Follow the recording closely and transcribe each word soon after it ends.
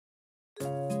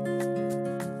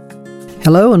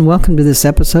Hello and welcome to this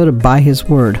episode of By His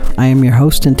Word. I am your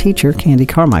host and teacher, Candy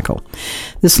Carmichael.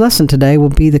 This lesson today will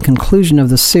be the conclusion of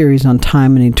the series on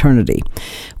time and eternity.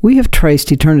 We have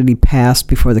traced eternity past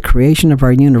before the creation of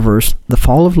our universe, the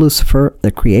fall of Lucifer,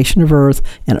 the creation of Earth,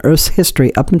 and Earth's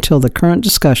history up until the current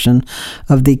discussion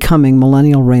of the coming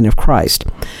millennial reign of Christ.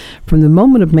 From the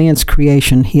moment of man's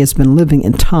creation, he has been living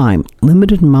in time,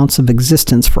 limited amounts of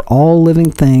existence for all living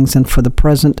things and for the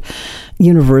present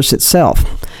universe itself.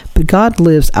 But God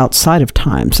lives outside of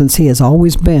time, since he has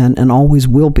always been and always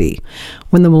will be.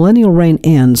 When the millennial reign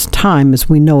ends, time as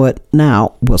we know it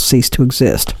now will cease to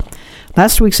exist.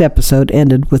 Last week's episode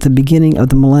ended with the beginning of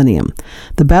the millennium.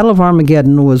 The Battle of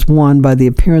Armageddon was won by the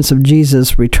appearance of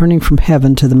Jesus returning from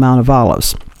heaven to the Mount of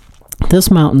Olives.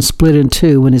 This mountain split in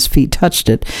two when his feet touched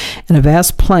it, and a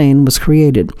vast plain was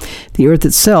created. The earth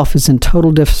itself is in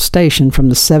total devastation from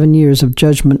the 7 years of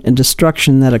judgment and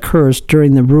destruction that occurs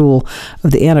during the rule of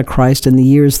the Antichrist and the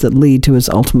years that lead to his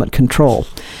ultimate control.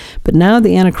 But now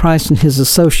the Antichrist and his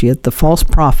associate, the false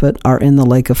prophet, are in the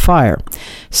lake of fire.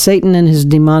 Satan and his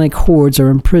demonic hordes are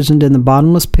imprisoned in the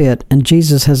bottomless pit, and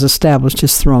Jesus has established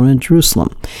his throne in Jerusalem.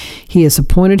 He has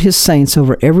appointed his saints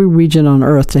over every region on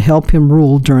earth to help him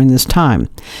rule during this time.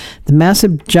 The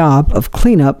massive job of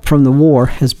cleanup from the war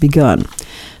has begun.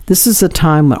 This is the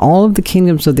time when all of the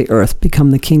kingdoms of the earth become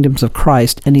the kingdoms of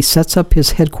Christ, and he sets up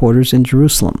his headquarters in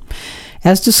Jerusalem.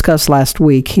 As discussed last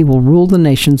week, he will rule the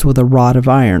nations with a rod of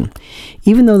iron.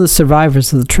 Even though the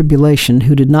survivors of the tribulation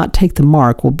who did not take the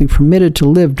mark will be permitted to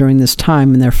live during this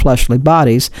time in their fleshly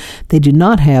bodies, they do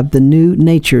not have the new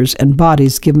natures and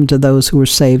bodies given to those who were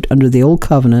saved under the old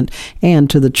covenant and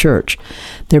to the church.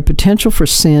 Their potential for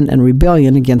sin and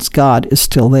rebellion against God is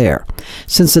still there.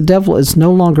 Since the devil is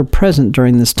no longer present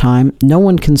during this time, no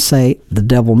one can say, "The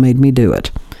devil made me do it."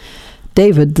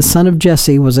 David, the son of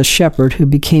Jesse, was a shepherd who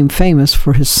became famous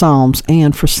for his psalms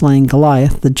and for slaying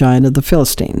Goliath, the giant of the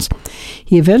Philistines.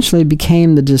 He eventually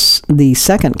became the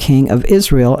second king of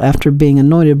Israel after being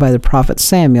anointed by the prophet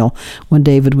Samuel when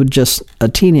David was just a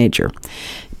teenager.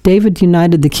 David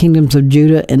united the kingdoms of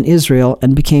Judah and Israel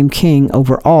and became king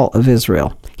over all of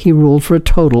Israel. He ruled for a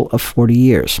total of 40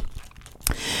 years.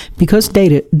 Because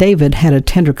David had a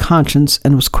tender conscience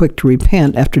and was quick to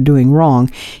repent after doing wrong,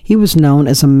 he was known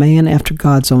as a man after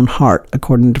God's own heart,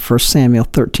 according to 1 Samuel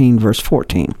 13, verse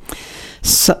 14.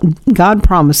 So God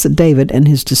promised that David and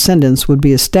his descendants would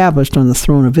be established on the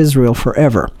throne of Israel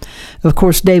forever. Of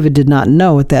course, David did not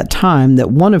know at that time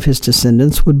that one of his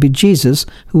descendants would be Jesus,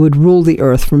 who would rule the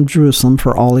earth from Jerusalem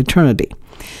for all eternity.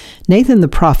 Nathan the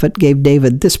prophet gave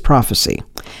David this prophecy,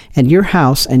 "And your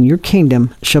house and your kingdom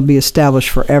shall be established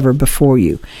forever before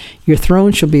you. Your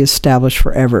throne shall be established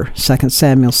forever." 2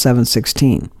 Samuel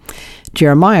 7:16.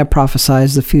 Jeremiah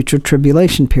prophesies the future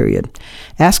tribulation period.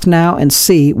 "Ask now and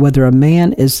see whether a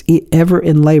man is ever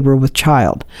in labor with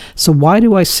child. So why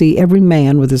do I see every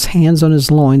man with his hands on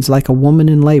his loins like a woman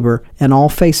in labor, and all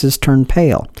faces turn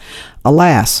pale?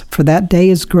 Alas, for that day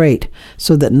is great,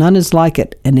 so that none is like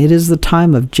it, and it is the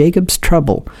time of Jacob's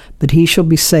trouble, but he shall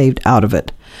be saved out of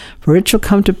it. For it shall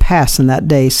come to pass in that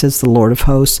day, says the Lord of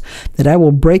hosts, that I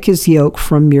will break his yoke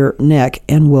from your neck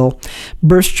and will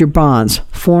burst your bonds.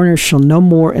 Foreigners shall no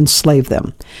more enslave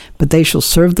them, but they shall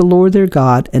serve the Lord their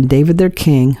God and David their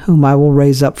king, whom I will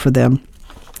raise up for them."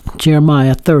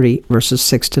 Jeremiah 30, verses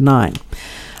 6 to 9.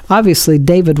 Obviously,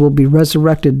 David will be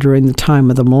resurrected during the time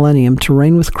of the millennium to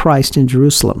reign with Christ in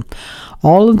Jerusalem.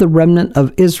 All of the remnant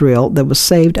of Israel that was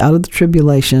saved out of the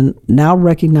tribulation now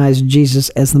recognize Jesus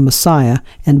as the Messiah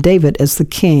and David as the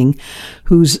king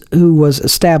who was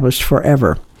established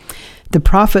forever. The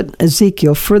prophet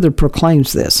Ezekiel further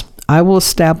proclaims this, "I will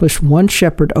establish one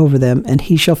shepherd over them, and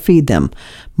he shall feed them,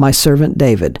 my servant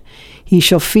David. He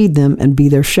shall feed them and be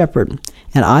their shepherd.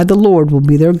 And I, the Lord, will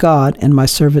be their God, and my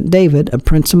servant David, a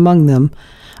prince among them.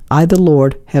 I, the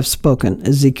Lord, have spoken."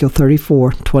 Ezekiel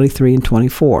 34, 23 and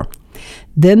 24.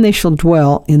 "Then they shall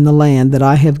dwell in the land that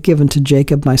I have given to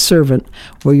Jacob my servant,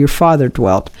 where your father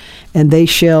dwelt, and they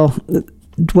shall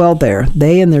dwell there,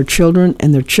 they and their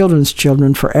children's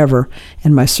children forever,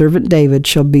 and my servant David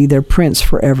shall be their prince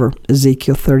forever."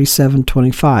 Ezekiel 37,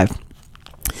 25.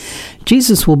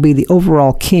 Jesus will be the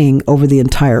overall king over the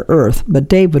entire earth, but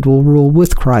David will rule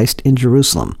with Christ in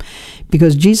Jerusalem.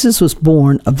 Because Jesus was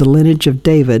born of the lineage of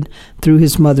David through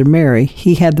his mother Mary,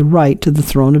 he had the right to the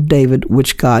throne of David,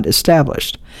 which God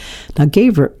established. Now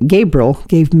Gabriel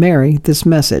gave Mary this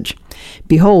message,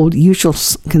 Behold, you shall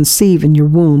conceive in your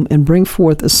womb and bring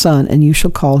forth a son, and you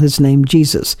shall call his name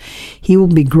Jesus. He will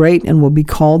be great and will be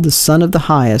called the Son of the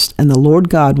Highest, and the Lord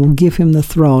God will give him the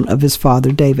throne of his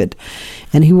father David.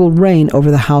 And he will reign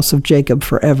over the house of Jacob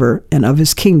forever, and of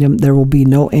his kingdom there will be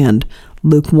no end.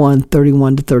 Luke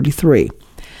 1:31-33.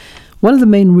 One of the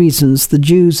main reasons the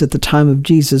Jews at the time of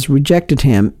Jesus rejected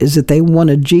him is that they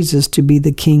wanted Jesus to be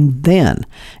the king then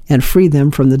and free them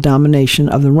from the domination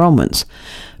of the Romans.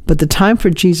 But the time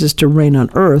for Jesus to reign on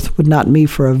earth would not be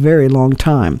for a very long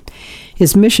time.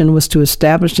 His mission was to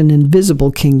establish an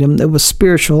invisible kingdom that was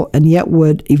spiritual and yet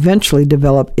would eventually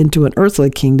develop into an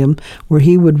earthly kingdom where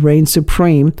he would reign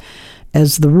supreme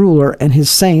as the ruler and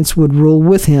his saints would rule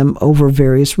with him over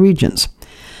various regions.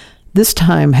 This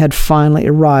time had finally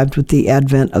arrived with the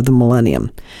advent of the millennium.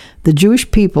 The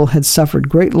Jewish people had suffered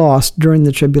great loss during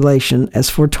the tribulation, as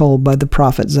foretold by the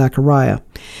prophet Zechariah.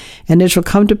 And it shall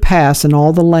come to pass in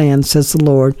all the land, says the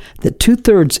Lord, that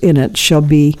 2/3 in it shall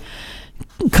be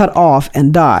cut off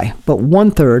and die, but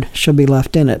 1/3 shall be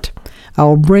left in it. I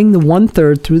will bring the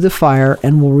 1/3 through the fire,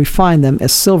 and will refine them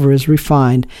as silver is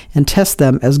refined, and test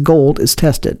them as gold is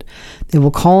tested. They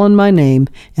will call on my name,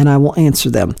 and I will answer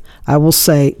them. I will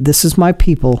say, this is my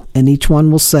people, and each one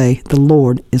will say, the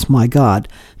Lord is my God.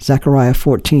 Zechariah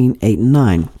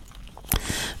 14:8-9.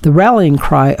 The rallying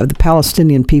cry of the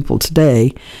Palestinian people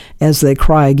today, as they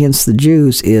cry against the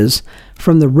Jews, is,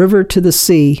 from the river to the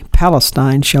sea,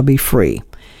 Palestine shall be free.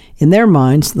 In their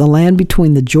minds, the land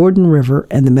between the Jordan River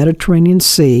and the Mediterranean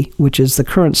Sea, which is the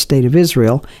current state of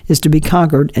Israel, is to be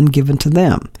conquered and given to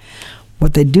them.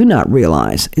 What they do not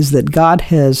realize is that God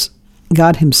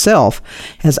himself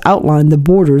has outlined the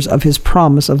borders of his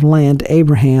promise of land to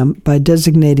Abraham by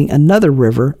designating another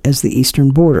river as the eastern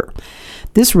border.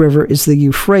 This river is the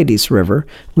Euphrates River,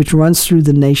 which runs through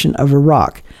the nation of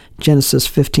Iraq, Genesis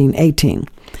 15:18.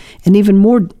 An even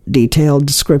more detailed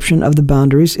description of the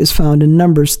boundaries is found in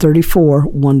Numbers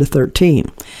 34:1-13.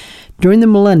 During the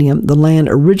millennium, the land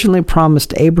originally promised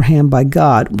to Abraham by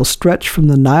God will stretch from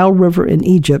the Nile River in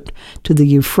Egypt to the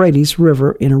Euphrates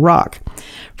River in Iraq.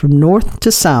 From north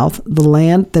to south, the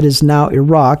land that is now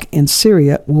Iraq and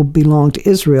Syria will belong to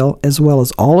Israel, as well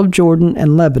as all of Jordan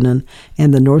and Lebanon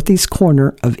and the northeast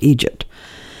corner of Egypt.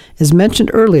 As mentioned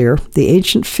earlier, the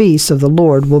ancient feasts of the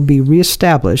Lord will be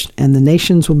reestablished, and the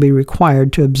nations will be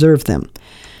required to observe them.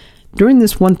 During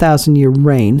this 1,000-year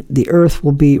reign, the earth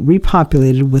will be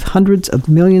repopulated with hundreds of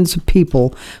millions of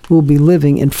people who will be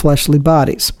living in fleshly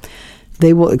bodies.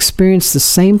 They will experience the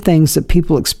same things that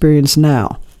people experience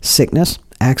now: sickness,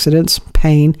 accidents,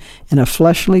 pain, and a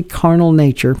fleshly, carnal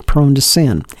nature prone to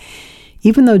sin.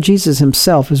 Even though Jesus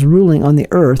himself is ruling on the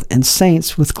earth and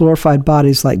saints with glorified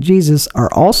bodies like Jesus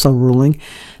are also ruling,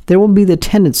 there will be the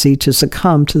tendency to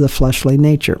succumb to the fleshly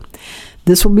nature.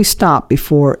 This will be stopped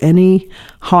before any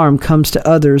harm comes to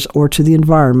others or to the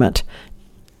environment,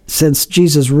 since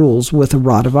Jesus rules with a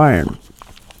rod of iron.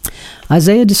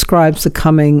 Isaiah describes the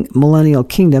coming millennial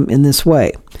kingdom in this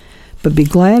way: But be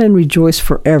glad and rejoice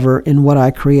forever in what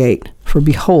I create. For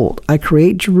behold, I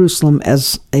create Jerusalem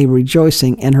as a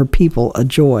rejoicing, and her people a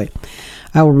joy.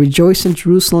 I will rejoice in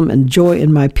Jerusalem and joy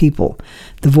in my people.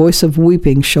 The voice of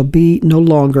weeping shall be no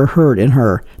longer heard in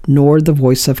her, nor the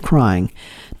voice of crying.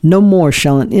 No more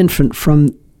shall an infant from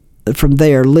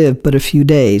there live but a few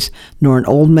days, nor an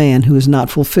old man who has not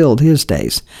fulfilled his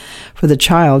days. For the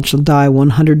child shall die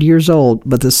 100 years old,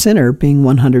 but the sinner, being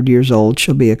 100 years old,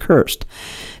 shall be accursed.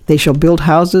 They shall build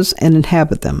houses and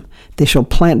inhabit them. They shall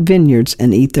plant vineyards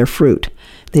and eat their fruit.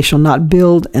 They shall not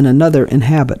build and another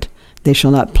inhabit. They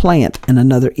shall not plant and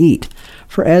another eat.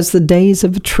 For as the days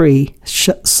of a tree,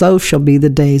 so shall be the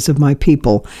days of my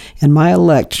people, and my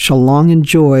elect shall long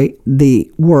enjoy the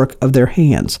work of their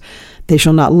hands. They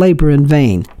shall not labor in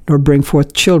vain, nor bring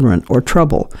forth children or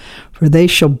trouble, for they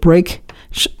shall be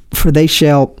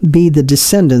the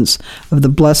descendants of the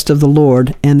blessed of the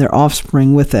Lord, and their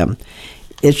offspring with them.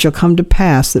 It shall come to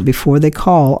pass that before they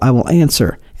call, I will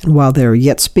answer, and while they are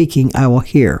yet speaking, I will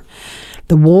hear.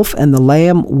 The wolf and the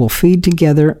lamb will feed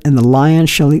together, and the lion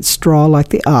shall eat straw like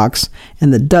the ox,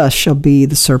 and the dust shall be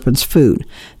the serpent's food.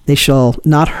 They shall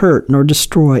not hurt nor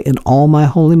destroy in all my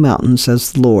holy mountain,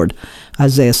 says the Lord.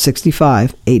 Isaiah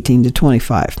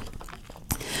 65:18-25.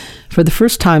 For the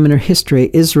first time in her history,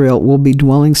 Israel will be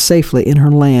dwelling safely in her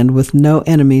land with no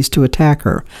enemies to attack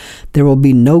her. There will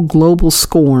be no global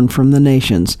scorn from the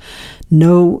nations,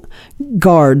 no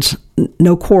quarrels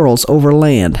over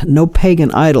land, no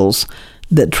pagan idols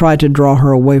that try to draw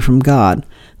her away from God.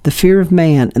 The fear of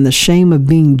man and the shame of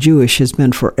being Jewish has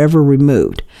been forever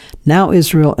removed. Now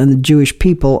Israel and the Jewish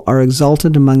people are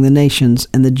exalted among the nations,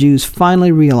 and the Jews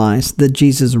finally realize that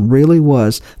Jesus really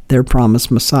was their promised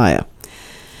Messiah.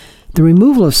 The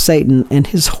removal of Satan and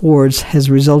his hordes has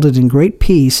resulted in great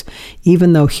peace,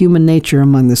 even though human nature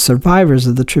among the survivors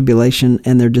of the tribulation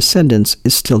and their descendants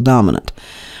is still dominant.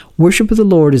 Worship of the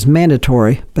Lord is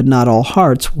mandatory, but not all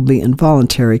hearts will be in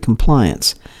voluntary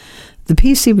compliance. The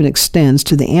peace even extends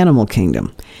to the animal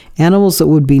kingdom. Animals that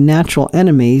would be natural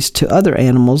enemies to other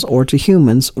animals or to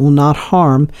humans will not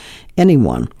harm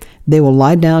anyone. They will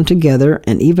lie down together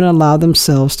and even allow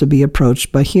themselves to be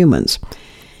approached by humans.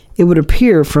 It would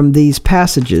appear from these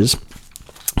passages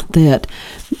that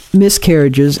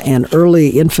miscarriages and early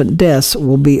infant deaths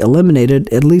will be eliminated,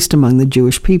 at least among the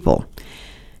Jewish people.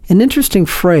 An interesting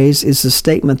phrase is the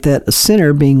statement that a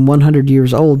sinner being 100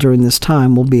 years old during this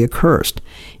time will be accursed.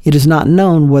 It is not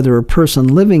known whether a person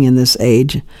living in this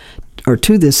age or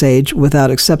to this age without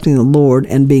accepting the Lord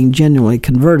and being genuinely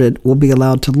converted will be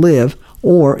allowed to live,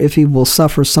 or if he will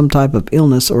suffer some type of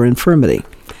illness or infirmity.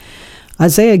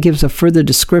 Isaiah gives a further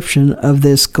description of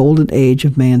this golden age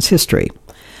of man's history.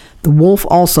 The wolf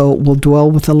also will dwell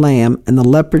with the lamb, and the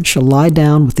leopard shall lie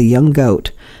down with the young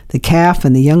goat. The calf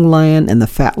and the young lion and the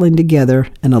fatling together,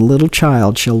 and a little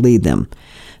child shall lead them.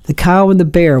 The cow and the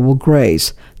bear will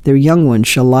graze. Their young ones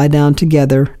shall lie down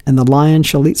together, and the lion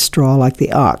shall eat straw like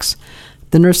the ox.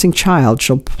 The nursing child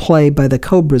shall play by the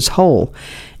cobra's hole,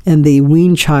 and the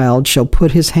weaned child shall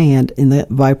put his hand in the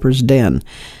viper's den.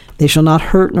 They shall not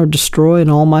hurt nor destroy in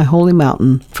all my holy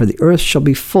mountain, for the earth shall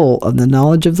be full of the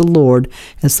knowledge of the Lord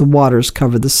as the waters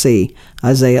cover the sea.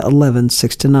 Isaiah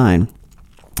 11:6-9.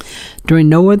 During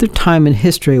no other time in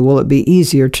history will it be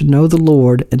easier to know the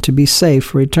Lord and to be safe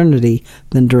for eternity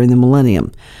than during the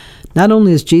millennium. Not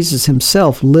only is Jesus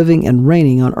himself living and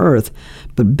reigning on earth,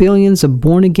 but billions of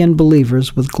born-again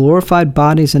believers with glorified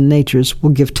bodies and natures will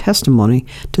give testimony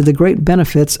to the great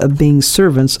benefits of being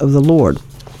servants of the Lord.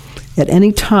 At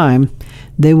any time,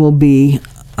 there will be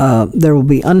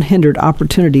unhindered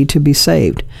opportunity to be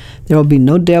saved. There will be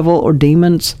no devil or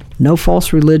demons, no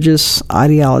false religious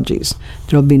ideologies.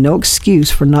 There will be no excuse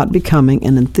for not becoming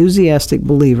an enthusiastic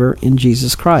believer in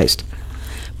Jesus Christ.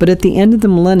 But at the end of the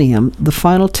millennium, the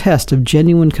final test of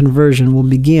genuine conversion will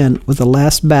begin with the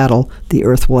last battle the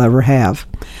earth will ever have.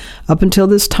 Up until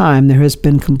this time, there has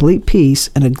been complete peace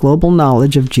and a global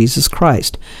knowledge of Jesus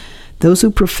Christ. Those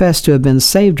who profess to have been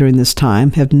saved during this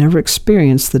time have never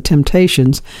experienced the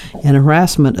temptations and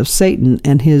harassment of Satan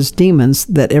and his demons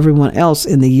that everyone else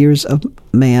in the years of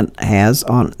man has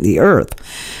on the earth.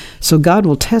 So God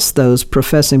will test those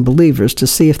professing believers to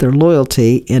see if their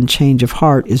loyalty and change of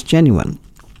heart is genuine.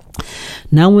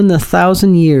 Now when the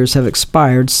 1,000 years have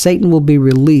expired, Satan will be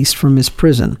released from his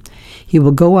prison. He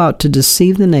will go out to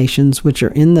deceive the nations which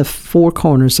are in the four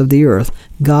corners of the earth,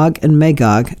 Gog and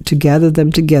Magog, to gather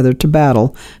them together to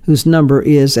battle, whose number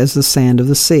is as the sand of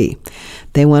the sea.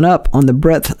 They went up on the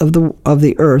breadth of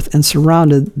the earth and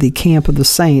surrounded the camp of the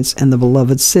saints and the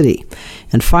beloved city.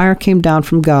 And fire came down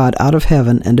from God out of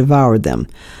heaven and devoured them.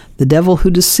 The devil who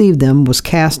deceived them was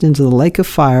cast into the lake of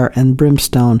fire and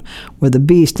brimstone, where the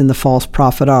beast and the false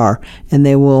prophet are, and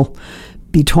they will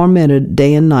be tormented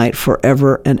day and night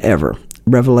forever and ever.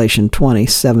 Revelation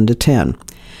 20:7-10.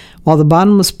 While in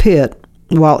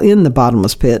the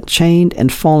bottomless pit, chained and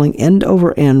falling end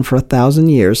over end for 1,000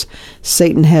 years,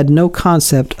 Satan had no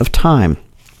concept of time.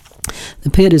 The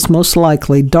pit is most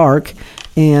likely dark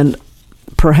and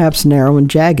perhaps narrow and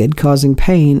jagged, causing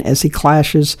pain as he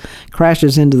crashes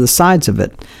into the sides of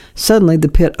it. Suddenly the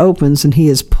pit opens and he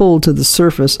is pulled to the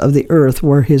surface of the earth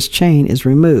where his chain is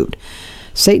removed.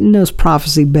 Satan knows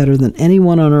prophecy better than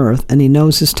anyone on earth, and he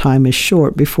knows his time is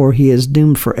short before he is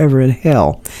doomed forever in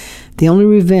hell. The only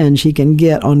revenge he can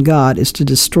get on God is to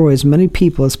destroy as many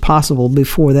people as possible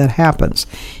before that happens.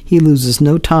 He loses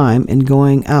no time in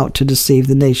going out to deceive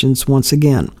the nations once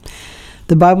again.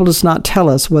 The Bible does not tell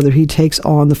us whether he takes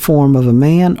on the form of a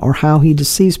man or how he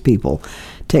deceives people.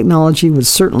 Technology would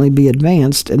certainly be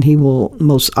advanced, and he will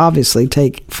most obviously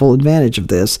take full advantage of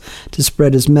this to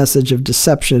spread his message of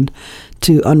deception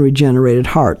to unregenerated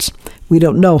hearts. We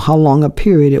don't know how long a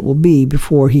period it will be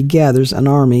before he gathers an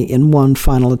army in one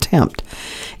final attempt.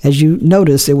 As you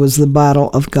notice, it was the battle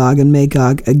of Gog and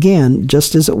Magog again,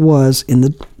 just as it was in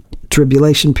the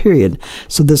tribulation period.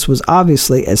 So this was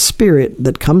obviously a spirit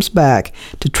that comes back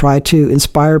to try to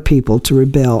inspire people to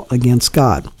rebel against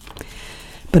God.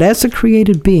 But as a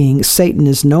created being, Satan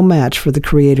is no match for the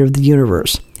creator of the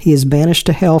universe. He is banished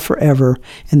to hell forever,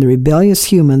 and the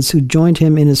rebellious humans who joined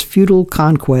him in his futile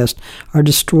conquest are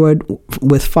destroyed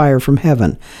with fire from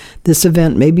heaven. This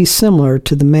event may be similar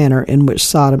to the manner in which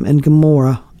Sodom and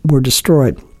Gomorrah were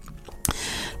destroyed.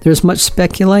 There is much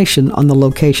speculation on the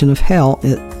location of hell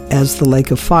as the lake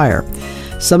of fire.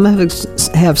 Some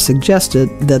have suggested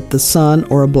that the sun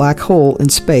or a black hole in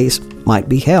space might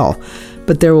be hell,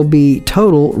 but there will be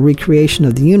total recreation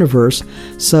of the universe,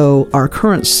 so our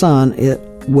current sun, it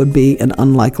would be an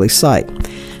unlikely sight.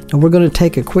 Now we're going to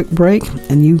take a quick break,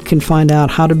 and you can find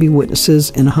out how to be witnesses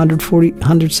in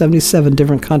 177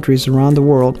 different countries around the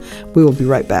world. We will be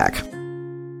right back.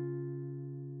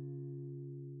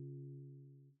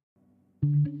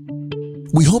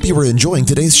 We hope you are enjoying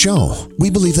today's show. We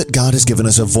believe that God has given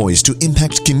us a voice to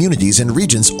impact communities and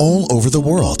regions all over the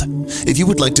world. If you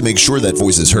would like to make sure that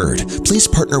voice is heard, please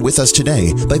partner with us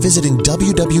today by visiting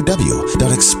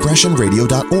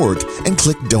www.expressionradio.org and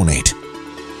click Donate.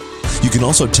 You can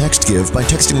also text give by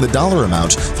texting the dollar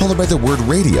amount followed by the word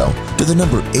radio to the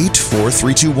number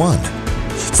 84321.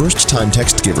 First-time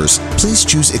text givers, please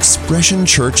choose Expression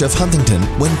Church of Huntington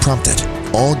when prompted.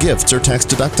 All gifts are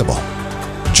tax-deductible.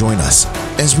 Join us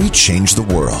as we change the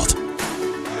world.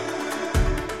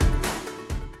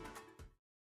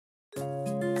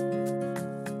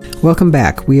 Welcome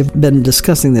back. We have been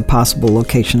discussing the possible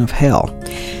location of hell.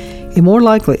 A more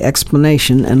likely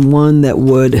explanation, and one that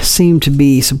would seem to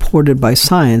be supported by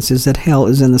science, is that hell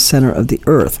is in the center of the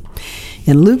earth.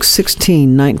 In Luke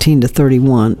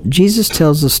 16:19-31, Jesus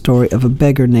tells the story of a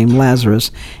beggar named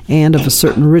Lazarus and of a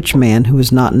certain rich man who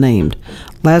is not named.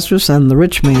 Lazarus and the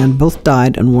rich man both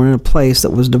died and were in a place that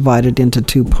was divided into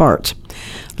two parts.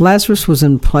 Lazarus was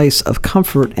in a place of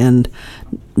comfort and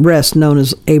rest known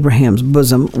as Abraham's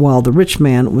bosom, while the rich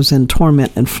man was in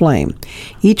torment and flame.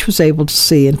 Each was able to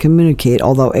see and communicate,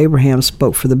 although Abraham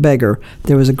spoke for the beggar.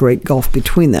 There was a great gulf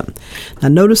between them. Now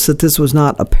notice that this was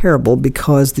not a parable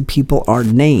because the people are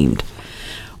named.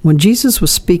 When Jesus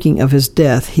was speaking of his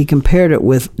death, he compared it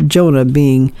with Jonah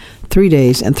being 3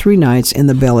 days and 3 nights in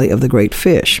the belly of the great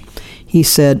fish. He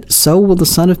said, "So will the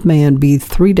Son of Man be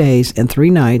 3 days and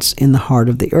 3 nights in the heart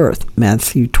of the earth."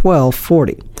 Matthew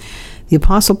 12:40. The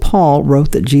Apostle Paul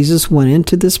wrote that Jesus went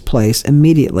into this place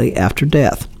immediately after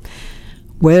death.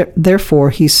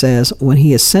 Therefore, he says, when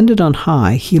he ascended on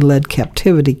high, he led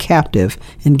captivity captive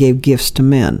and gave gifts to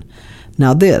men.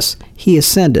 Now this, he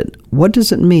ascended, what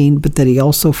does it mean but that he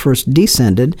also first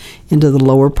descended into the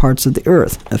lower parts of the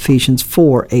earth? Ephesians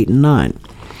 4:8-9.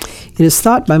 It is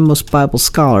thought by most Bible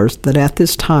scholars that at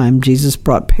this time Jesus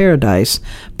brought paradise,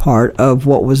 part of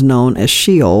what was known as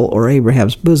Sheol or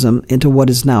Abraham's bosom, into what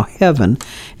is now heaven,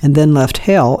 and then left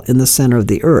hell in the center of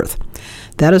the earth.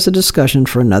 That is a discussion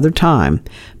for another time,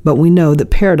 but we know that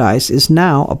paradise is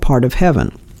now a part of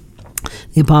heaven.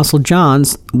 The Apostle John,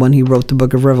 when he wrote the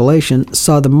book of Revelation,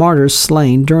 saw the martyrs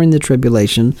slain during the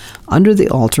tribulation under the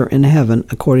altar in heaven,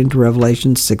 according to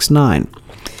Revelation 6:9.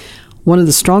 One of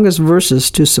the strongest verses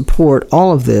to support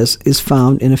all of this is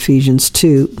found in Ephesians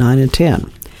 2:9-10.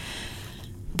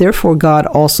 Therefore God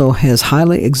also has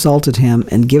highly exalted him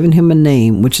and given him a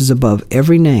name which is above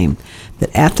every name,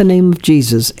 that at the name of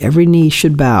Jesus every knee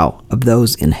should bow, of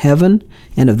those in heaven,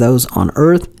 and of those on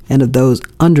earth, and of those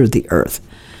under the earth.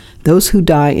 Those who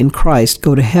die in Christ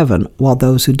go to heaven, while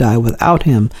those who die without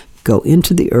him go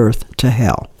into the earth to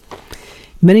hell.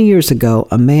 Many years ago,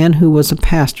 a man who was a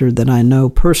pastor that I know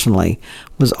personally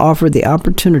was offered the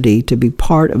opportunity to be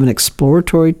part of an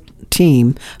exploratory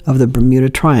team of the Bermuda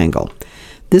Triangle.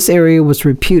 This area was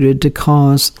reputed to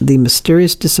cause the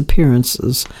mysterious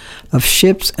disappearances of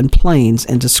ships and planes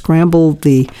and to scramble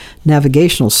the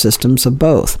navigational systems of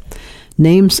both.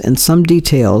 Names and some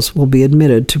details will be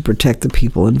omitted to protect the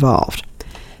people involved.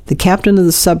 The captain of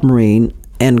the submarine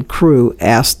and crew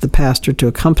asked the pastor to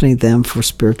accompany them for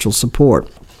spiritual support.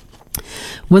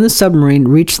 When the submarine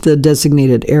reached the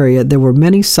designated area, there were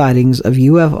many sightings of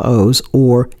UFOs,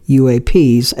 or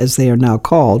UAPs as they are now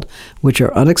called, which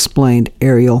are unexplained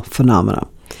aerial phenomena.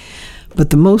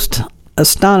 But the most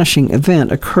astonishing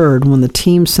event occurred when the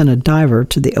team sent a diver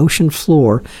to the ocean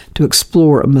floor to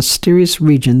explore a mysterious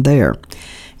region there.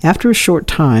 After a short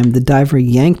time, the diver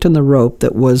yanked on the rope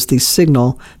that was the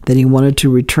signal that he wanted to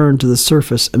return to the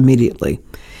surface immediately.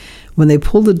 When they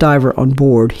pulled the diver on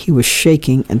board, he was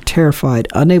shaking and terrified,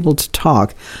 unable to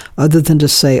talk other than to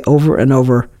say over and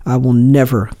over, "I will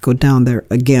never go down there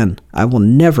again. I will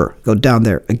never go down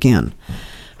there again."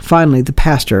 Finally, the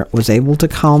pastor was able to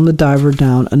calm the diver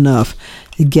down enough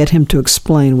to get him to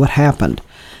explain what happened.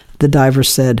 The diver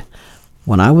said,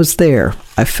 When I was there,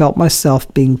 I felt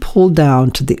myself being pulled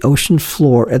down to the ocean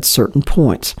floor at certain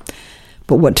points.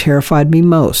 But what terrified me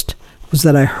most was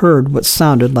that I heard what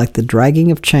sounded like the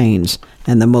dragging of chains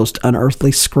and the most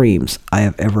unearthly screams I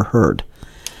have ever heard.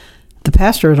 The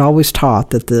pastor had always taught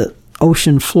that the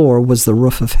ocean floor was the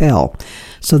roof of hell,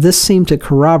 so this seemed to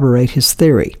corroborate his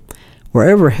theory.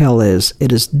 Wherever hell is,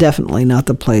 it is definitely not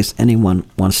the place anyone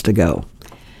wants to go.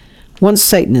 Once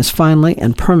Satan is finally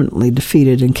and permanently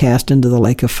defeated and cast into the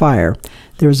lake of fire,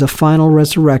 there is a final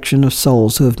resurrection of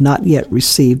souls who have not yet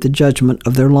received the judgment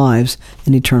of their lives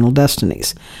and eternal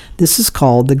destinies. This is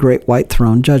called the Great White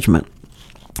Throne Judgment.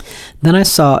 Then I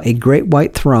saw a great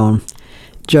white throne,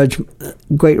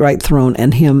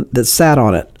 and him that sat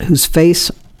on it,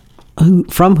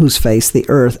 from whose face the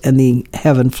earth and the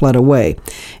heaven fled away,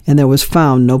 and there was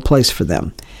found no place for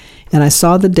them. And I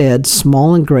saw the dead,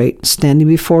 small and great, standing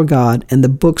before God, and the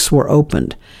books were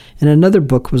opened. And another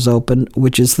book was opened,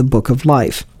 which is the book of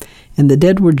life. And the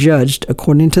dead were judged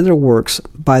according to their works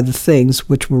by the things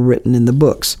which were written in the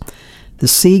books. The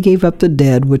sea gave up the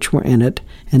dead which were in it,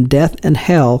 and death and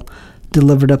hell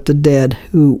delivered up the dead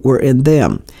who were in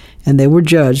them. And they were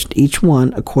judged, each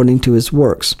one according to his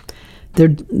works.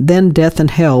 Then death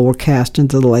and hell were cast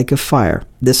into the lake of fire.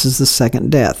 This is the second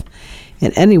death.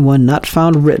 And anyone not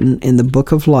found written in the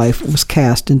book of life was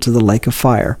cast into the lake of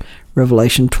fire.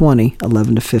 Revelation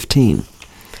 20:11-15.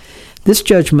 This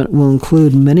judgment will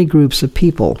include many groups of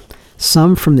people,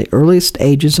 some from the earliest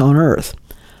ages on earth.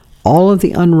 All of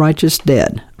the unrighteous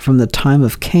dead, from the time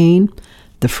of Cain,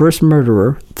 the first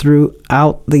murderer,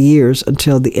 throughout the years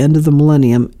until the end of the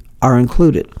millennium, are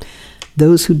included.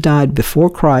 Those who died before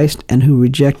Christ and who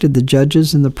rejected the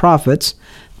judges and the prophets,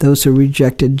 those who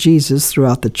rejected Jesus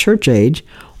throughout the church age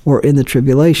or in the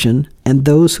tribulation, and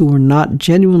those who were not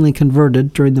genuinely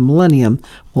converted during the millennium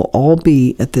will all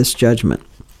be at this judgment.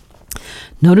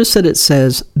 Notice that it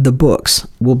says the books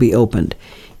will be opened.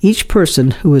 Each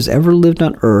person who has ever lived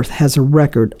on earth has a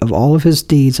record of all of his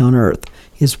deeds on earth,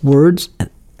 his words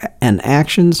and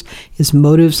actions, his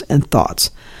motives and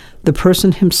thoughts. The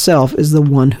person himself is the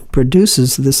one who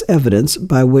produces this evidence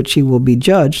by which he will be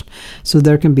judged, so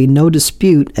there can be no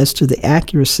dispute as to the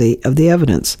accuracy of the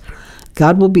evidence.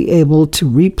 God will be able to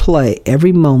replay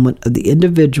every moment of the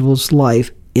individual's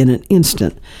life in an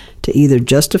instant to either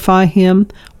justify him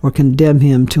or condemn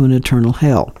him to an eternal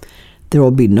hell. There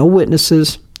will be no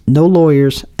witnesses, no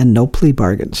lawyers, and no plea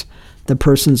bargains. The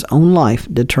person's own life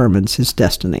determines his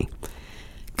destiny.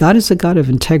 God is a God of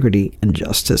integrity and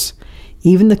justice.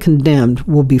 Even the condemned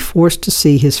will be forced to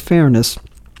see his fairness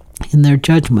in their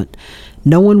judgment.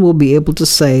 No one will be able to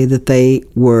say that they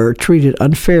were treated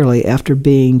unfairly after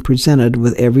being presented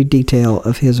with every detail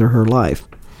of his or her life.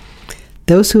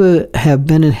 Those who have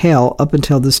been in hell up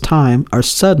until this time are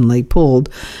suddenly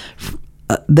pulled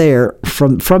from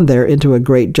there into a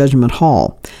great judgment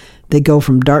hall. They go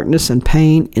from darkness and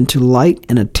pain into light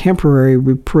and a temporary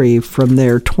reprieve from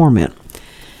their torment.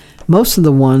 Most of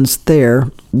the ones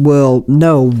there will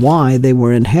know why they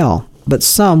were in hell, but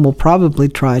some will probably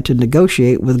try to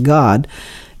negotiate with God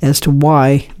as to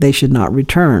why they should not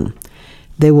return.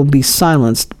 They will be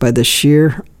silenced by the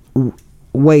sheer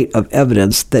weight of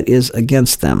evidence that is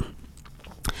against them.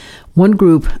 One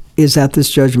group is at this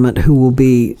judgment who will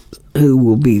be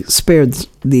spared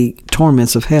the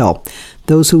torments of hell,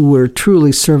 those who were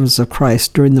truly servants of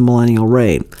Christ during the millennial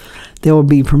reign. They will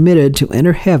be permitted to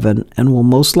enter heaven and will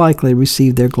most likely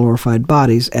receive their glorified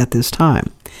bodies at this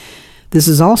time. This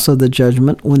is also the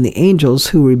judgment when the angels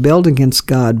who rebelled against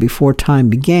God before time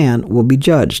began will be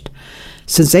judged.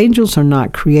 Since angels are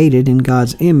not created in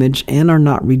God's image and are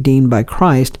not redeemed by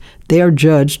Christ, they are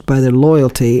judged by their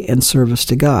loyalty and service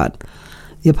to God.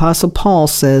 The Apostle Paul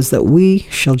says that we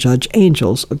shall judge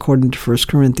angels, according to 1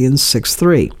 Corinthians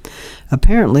 6:3.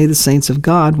 Apparently, the saints of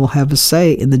God will have a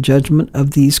say in the judgment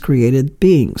of these created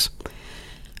beings.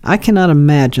 I cannot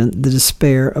imagine the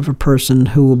despair of a person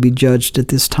who will be judged at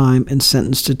this time and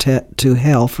sentenced to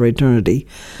hell for eternity.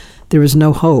 There is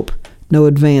no hope, no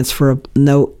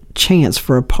chance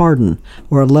for a pardon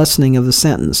or a lessening of the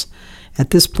sentence. At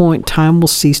this point, time will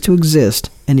cease to exist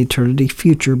and eternity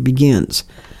future begins.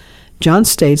 John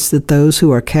states that those who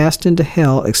are cast into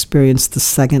hell experience the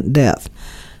second death.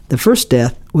 The first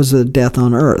death was a death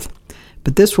on earth,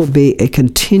 but this will be a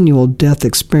continual death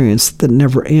experience that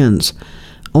never ends.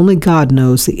 Only God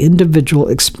knows the individual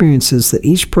experiences that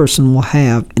each person will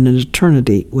have in an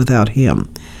eternity without Him.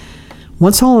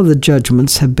 Once all of the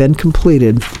judgments have been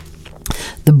completed,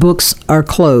 the books are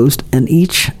closed, and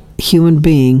each human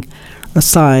being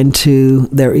assigned to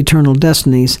their eternal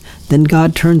destinies, then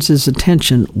God turns His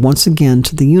attention once again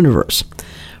to the universe.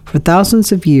 For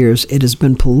thousands of years it has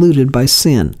been polluted by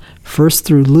sin, first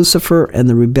through Lucifer and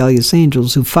the rebellious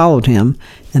angels who followed him,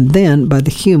 and then by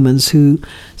the humans who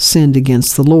sinned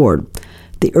against the Lord.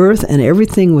 The earth and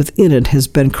everything within it has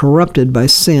been corrupted by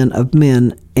sin of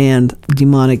men and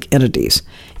demonic entities.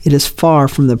 It is far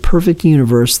from the perfect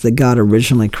universe that God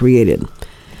originally created.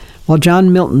 While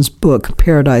John Milton's book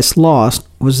Paradise Lost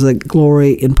was the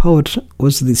story in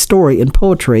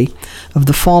poetry of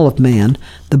the fall of man,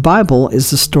 the Bible is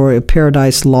the story of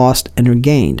paradise lost and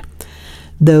regained.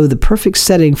 Though the perfect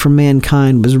setting for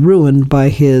mankind was ruined by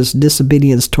his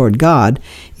disobedience toward God,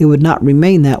 it would not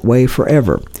remain that way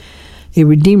forever. A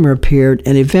Redeemer appeared,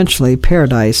 and eventually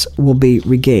paradise will be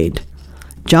regained.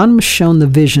 John was shown the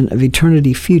vision of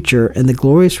eternity future and the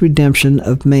glorious redemption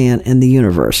of man and the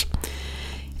universe.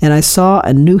 And I saw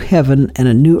a new heaven and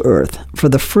a new earth, for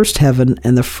the first heaven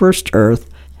and the first earth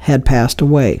had passed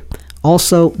away.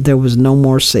 Also there was no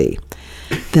more sea.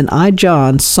 Then I,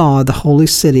 John, saw the holy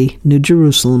city, New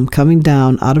Jerusalem, coming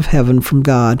down out of heaven from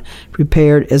God,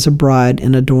 prepared as a bride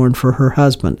and adorned for her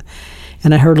husband.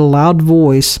 And I heard a loud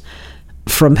voice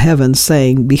from heaven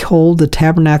saying, Behold, the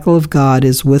tabernacle of God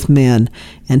is with men,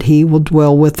 and he will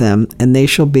dwell with them, and they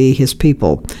shall be his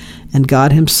people. And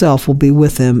God himself will be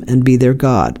with them and be their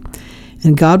God.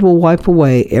 And God will wipe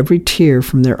away every tear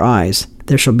from their eyes.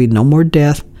 There shall be no more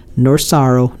death, nor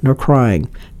sorrow, nor crying.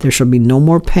 There shall be no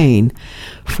more pain,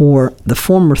 for the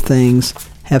former things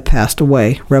have passed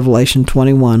away. Revelation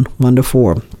 21,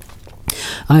 1-4.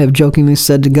 I have jokingly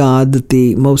said to God that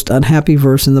the most unhappy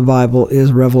verse in the Bible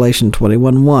is Revelation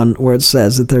 21:1, where it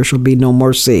says that there shall be no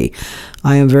more sea.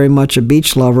 I am very much a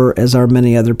beach lover, as are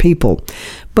many other people.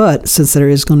 But since there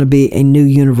is going to be a new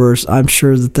universe, I'm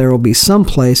sure that there will be some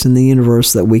place in the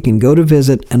universe that we can go to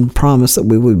visit and promise that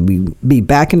we will be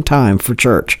back in time for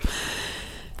church.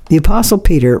 The Apostle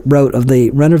Peter wrote of the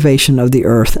renovation of the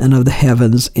earth and of the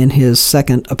heavens in his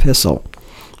second epistle.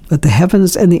 But the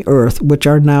heavens and the earth, which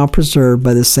are now preserved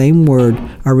by the same word,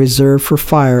 are reserved for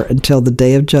fire until the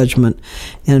day of judgment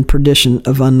and perdition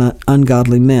of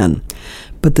ungodly men.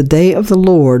 But the day of the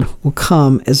Lord will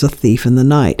come as a thief in the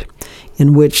night,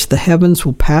 in which the heavens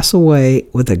will pass away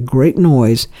with a great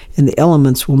noise, and the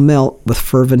elements will melt with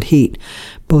fervent heat.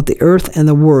 Both the earth and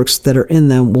the works that are in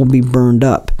them will be burned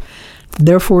up.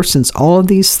 Therefore, since all of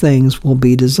these things will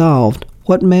be dissolved,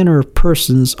 what manner of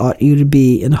persons ought you to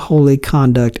be in holy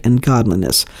conduct and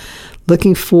godliness,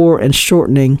 looking for and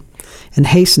shortening and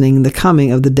hastening the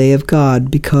coming of the day of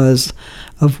God, because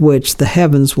of which the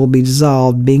heavens will be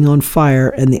dissolved, being on fire,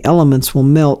 and the elements will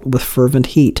melt with fervent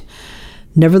heat.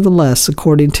 Nevertheless,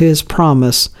 according to his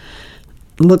promise,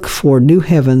 look for new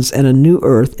heavens and a new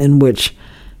earth in which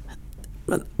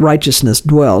righteousness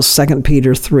dwells. 2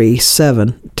 Peter 3,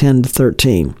 7,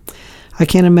 10-13. I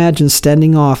can't imagine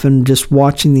standing off and just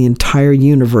watching the entire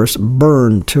universe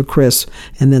burn to a crisp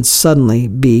and then suddenly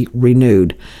be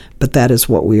renewed. But that is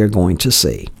what we are going to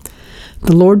see.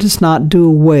 The Lord does not do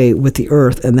away with the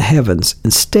earth and the heavens.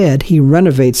 Instead, he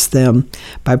renovates them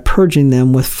by purging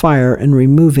them with fire and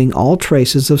removing all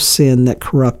traces of sin that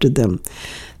corrupted them.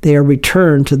 They are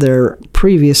returned to their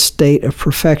previous state of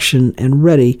perfection and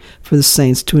ready for the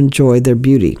saints to enjoy their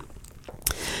beauty.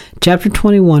 Chapter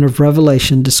 21 of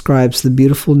Revelation describes the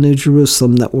beautiful New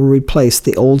Jerusalem that will replace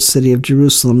the old city of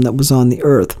Jerusalem that was on the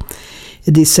earth.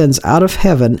 It descends out of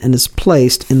heaven and is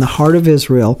placed in the heart of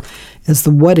Israel as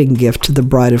the wedding gift to the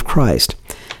bride of Christ.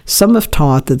 Some have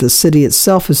taught that the city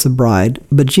itself is the bride,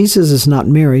 but Jesus is not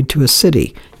married to a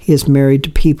city. He is married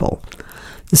to people.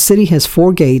 The city has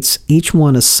 4 gates, each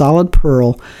one a solid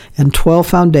pearl, and 12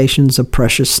 foundations of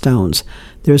precious stones.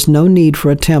 There is no need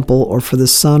for a temple or for the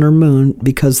sun or moon,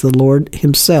 because the Lord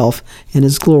himself in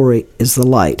his glory is the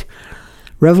light.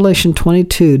 Revelation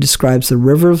 22 describes the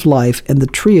river of life and the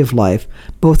tree of life,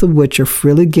 both of which are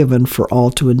freely given for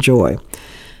all to enjoy.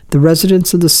 The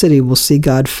residents of the city will see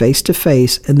God face to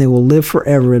face, and they will live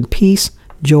forever in peace,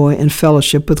 joy, and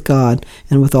fellowship with God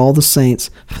and with all the saints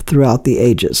throughout the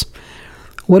ages.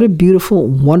 What a beautiful,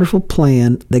 wonderful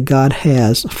plan that God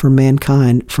has for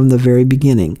mankind from the very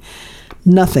beginning.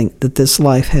 Nothing that this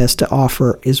life has to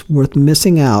offer is worth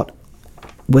missing out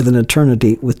with an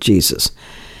eternity with Jesus.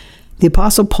 The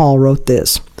Apostle Paul wrote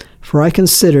this, "For I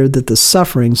consider that the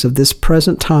sufferings of this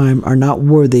present time are not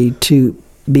worthy to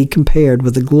be compared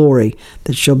with the glory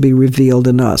that shall be revealed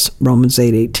in us." Romans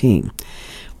 8:18.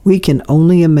 We can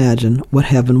only imagine what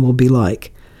heaven will be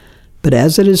like. But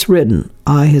as it is written,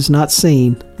 eye has not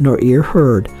seen, nor ear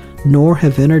heard, nor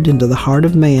have entered into the heart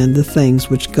of man the things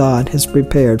which God has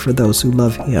prepared for those who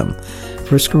love him.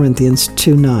 1 Corinthians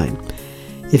 2:9.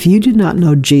 If you do not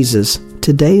know Jesus,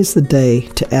 Today is the day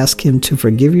to ask Him to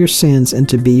forgive your sins and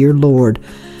to be your Lord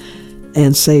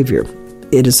and Savior.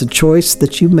 It is a choice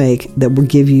that you make that will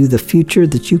give you the future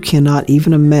that you cannot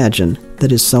even imagine,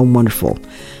 that is so wonderful.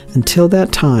 Until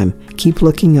that time, keep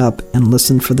looking up and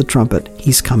listen for the trumpet.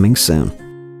 He's coming soon.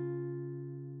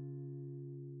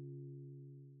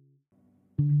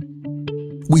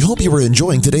 We hope you are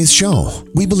enjoying today's show.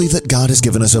 We believe that God has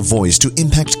given us a voice to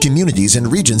impact communities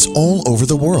and regions all over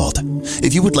the world.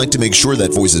 If you would like to make sure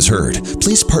that voice is heard,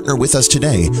 please partner with us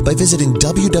today by visiting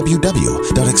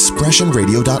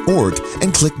www.expressionradio.org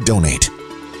and click Donate.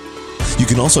 You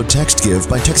can also text give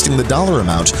by texting the dollar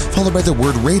amount followed by the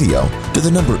word radio to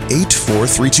the number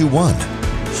 84321.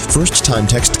 First-time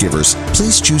text givers,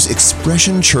 please choose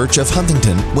Expression Church of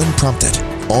Huntington when prompted.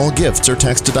 All gifts are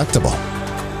tax deductible.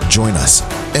 Join us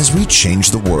as we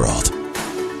change the world.